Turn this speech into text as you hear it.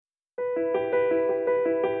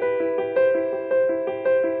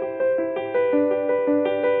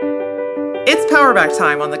Powerback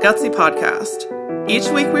time on the Gutsy Podcast. Each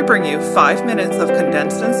week we bring you 5 minutes of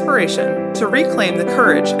condensed inspiration to reclaim the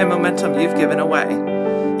courage and momentum you've given away.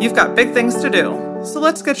 You've got big things to do, so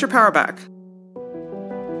let's get your power back.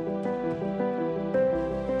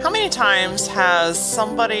 How many times has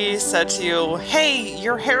somebody said to you, "Hey,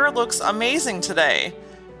 your hair looks amazing today,"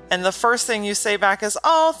 and the first thing you say back is,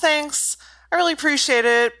 "Oh, thanks. I really appreciate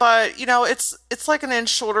it, but it's like an inch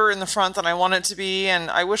shorter in the front than I want it to be,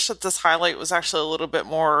 and I wish that this highlight was actually a little bit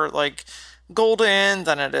more like golden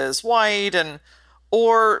than it is white."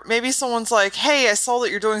 Or maybe someone's like, "Hey, I saw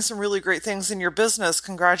that you're doing some really great things in your business.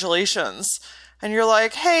 Congratulations." And you're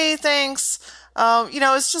like, "Hey, thanks.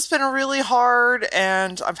 It's just been really hard,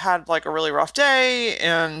 and I've had like a really rough day,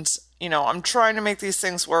 and I'm trying to make these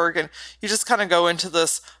things work." And you just kind of go into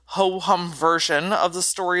this ho-hum version of the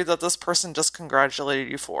story that this person just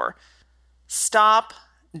congratulated you for. Stop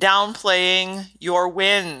downplaying your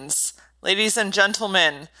wins. Ladies and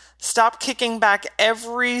gentlemen, stop kicking back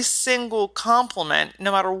every single compliment,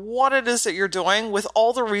 no matter what it is that you're doing, with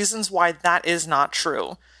all the reasons why that is not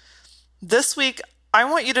true. This week, I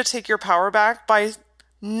want you to take your power back by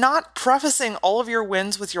not prefacing all of your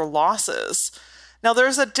wins with your losses. Now,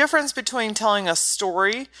 there's a difference between telling a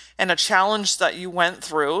story and a challenge that you went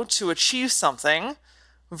through to achieve something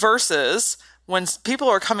versus when people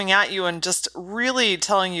are coming at you and just really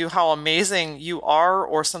telling you how amazing you are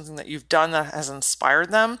or something that you've done that has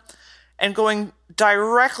inspired them, and going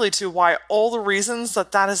directly to why all the reasons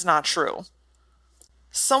that that is not true.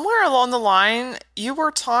 Somewhere along the line, you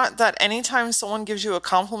were taught that anytime someone gives you a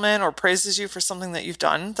compliment or praises you for something that you've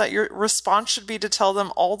done, that your response should be to tell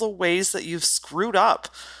them all the ways that you've screwed up,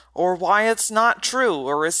 or why it's not true,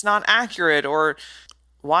 or it's not accurate, or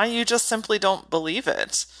why you just simply don't believe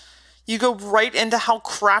it. You go right into how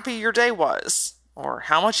crappy your day was, or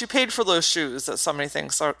how much you paid for those shoes that somebody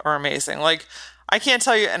thinks are amazing. Like, I can't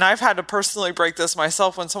tell you, and I've had to personally break this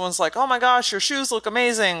myself when someone's like, "Oh my gosh, your shoes look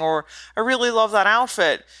amazing," or "I really love that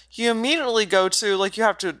outfit." You immediately go to, like, you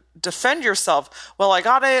have to defend yourself. "Well, I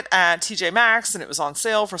got it at TJ Maxx and it was on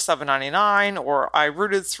sale for $7.99, or I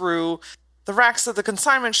rooted through the racks of the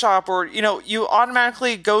consignment shop," or, you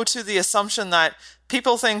automatically go to the assumption that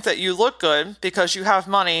people think that you look good because you have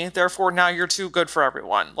money, therefore now you're too good for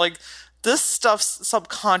everyone. Like, this stuff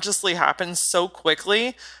subconsciously happens so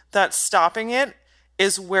quickly that stopping it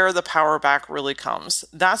is where the power back really comes.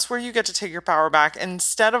 That's where you get to take your power back.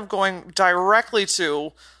 Instead of going directly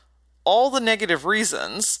to all the negative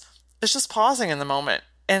reasons, it's just pausing in the moment.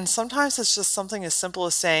 And sometimes it's just something as simple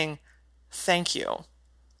as saying, "Thank you."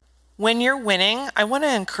 When you're winning, I want to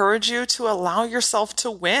encourage you to allow yourself to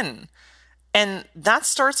win. And that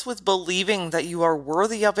starts with believing that you are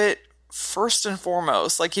worthy of it first and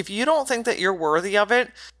foremost. Like, if you don't think that you're worthy of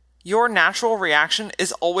it, your natural reaction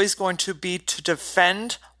is always going to be to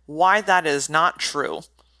defend why that is not true.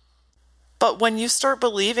 But when you start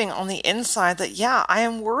believing on the inside that, yeah, I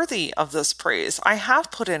am worthy of this praise, I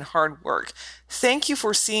have put in hard work, thank you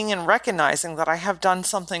for seeing and recognizing that I have done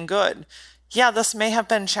something good. Yeah, this may have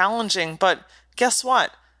been challenging, but guess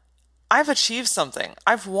what? I've achieved something.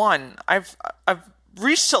 I've won. I've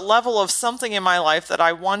reached a level of something in my life that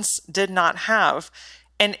I once did not have.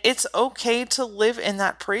 And it's okay to live in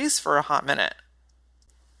that praise for a hot minute.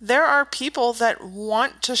 There are people that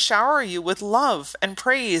want to shower you with love and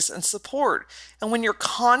praise and support. And when you're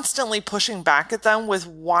constantly pushing back at them with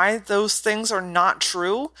why those things are not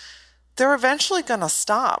true, they're eventually going to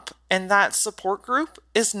stop. And that support group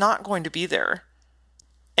is not going to be there.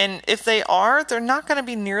 And if they are, they're not going to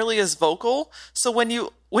be nearly as vocal. So when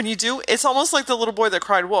you do, it's almost like the little boy that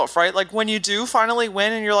cried wolf, right? Like, when you do finally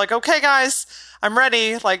win and you're like, "Okay, guys, I'm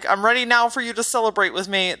ready. Like, I'm ready now for you to celebrate with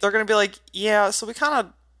me." They're going to be like, "Yeah, so we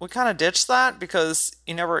kind of ditched that because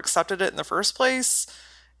you never accepted it in the first place.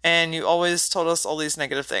 And you always told us all these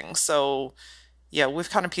negative things. So yeah, we've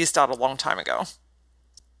kind of pieced out a long time ago."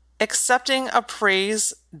 Accepting a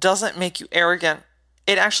praise doesn't make you arrogant.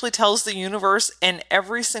 It actually tells the universe and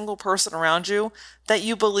every single person around you that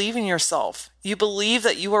you believe in yourself. You believe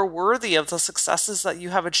that you are worthy of the successes that you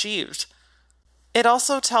have achieved. It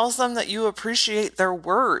also tells them that you appreciate their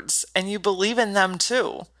words and you believe in them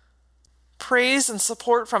too. Praise and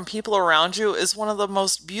support from people around you is one of the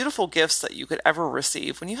most beautiful gifts that you could ever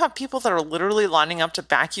receive. When you have people that are literally lining up to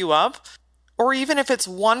back you up, or even if it's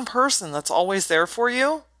one person that's always there for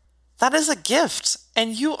you, that is a gift,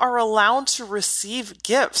 and you are allowed to receive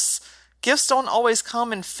gifts. Gifts don't always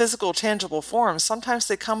come in physical, tangible forms. Sometimes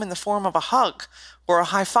they come in the form of a hug or a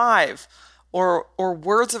high five or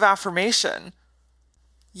words of affirmation.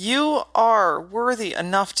 You are worthy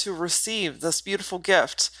enough to receive this beautiful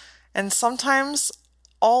gift. And sometimes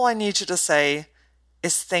all I need you to say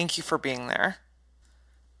is thank you for being there.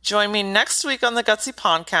 Join me next week on the Gutsy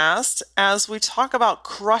Podcast as we talk about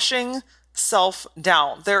crushing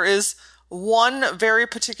self-doubt. There is one very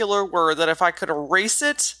particular word that if I could erase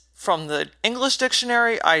it from the English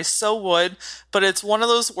dictionary, I so would, but it's one of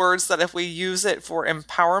those words that if we use it for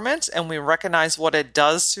empowerment and we recognize what it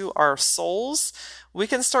does to our souls, we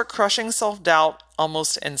can start crushing self-doubt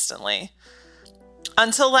almost instantly.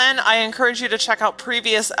 Until then, I encourage you to check out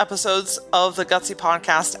previous episodes of the Gutsy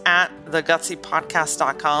Podcast at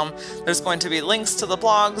thegutsypodcast.com. There's going to be links to the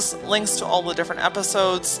blogs, links to all the different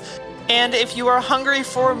episodes. And if you are hungry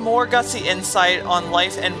for more gutsy insight on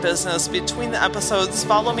life and business between the episodes,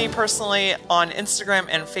 follow me personally on Instagram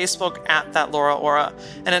and Facebook at thatlauraora.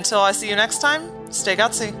 And until I see you next time, stay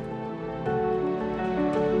gutsy.